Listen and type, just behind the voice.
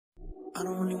I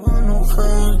don't really want no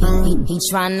friends, no. He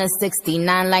tryna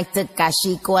 69 like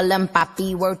Takashi, call him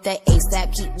Papi, worth the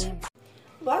ASAP, keep me.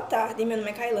 Boa tarde, meu nome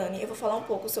é Kailane e eu vou falar um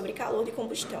pouco sobre calor de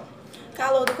combustão.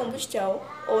 Calor de combustão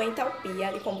ou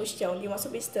entalpia de combustão de uma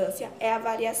substância é a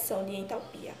variação de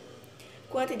entalpia,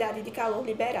 quantidade de calor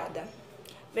liberada,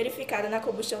 verificada na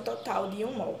combustão total de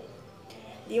 1 mol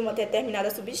de uma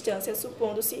determinada substância,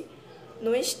 supondo-se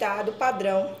no estado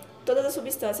padrão todas as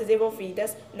substâncias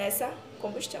envolvidas nessa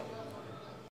combustão.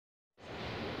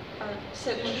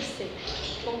 Segundo C,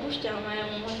 combustão é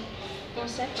uma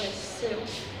consequência seu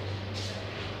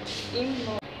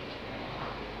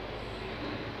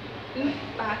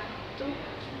impacto,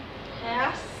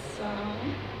 reação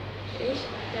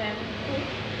externa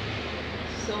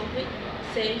sobre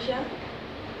seja.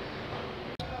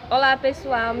 Olá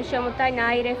pessoal, me chamo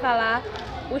Tainá e irei falar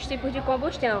os tipos de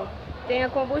combustão. Tem a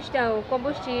combustão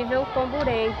combustível,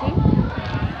 comburente,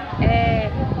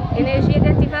 energia de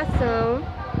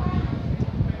ativação,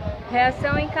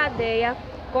 reação em cadeia,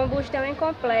 combustão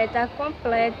incompleta,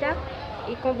 completa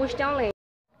e combustão lenta.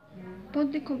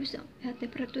 Ponto de combustão é a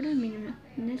temperatura mínima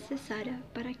necessária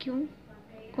para que um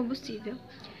combustível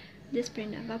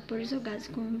desprenda vapores ou gases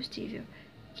combustível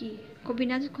que,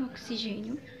 combinados com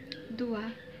oxigênio do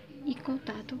ar e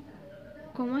contato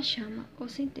com uma chama ou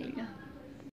centelha.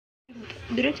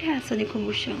 Durante a reação de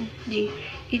combustão de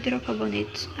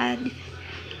hidrocarbonetos,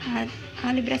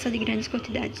 a liberação de grandes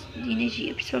quantidades de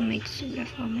energia, principalmente sob a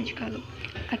forma de calor.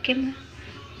 A queima,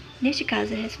 neste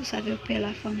caso, é responsável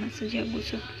pela formação de alguns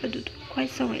subprodutos.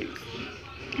 Quais são eles?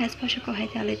 A resposta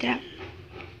correta é a letra A: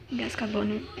 gás,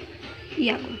 carbono e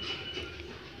água.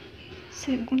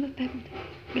 Segunda pergunta.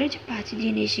 Grande parte de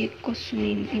energia que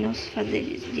consumimos em nossos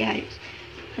fazeres diários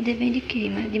advém de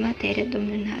queima de matéria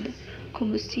denominada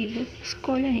combustível.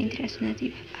 Escolha entre a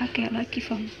alternativa aquela que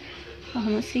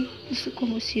forma-se dos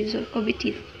combustíveis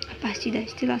obtidos a partir da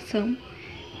destilação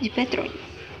de petróleo.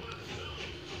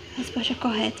 A resposta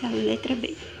correta é a letra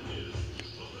B: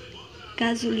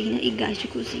 gasolina e gás de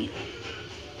cozinha.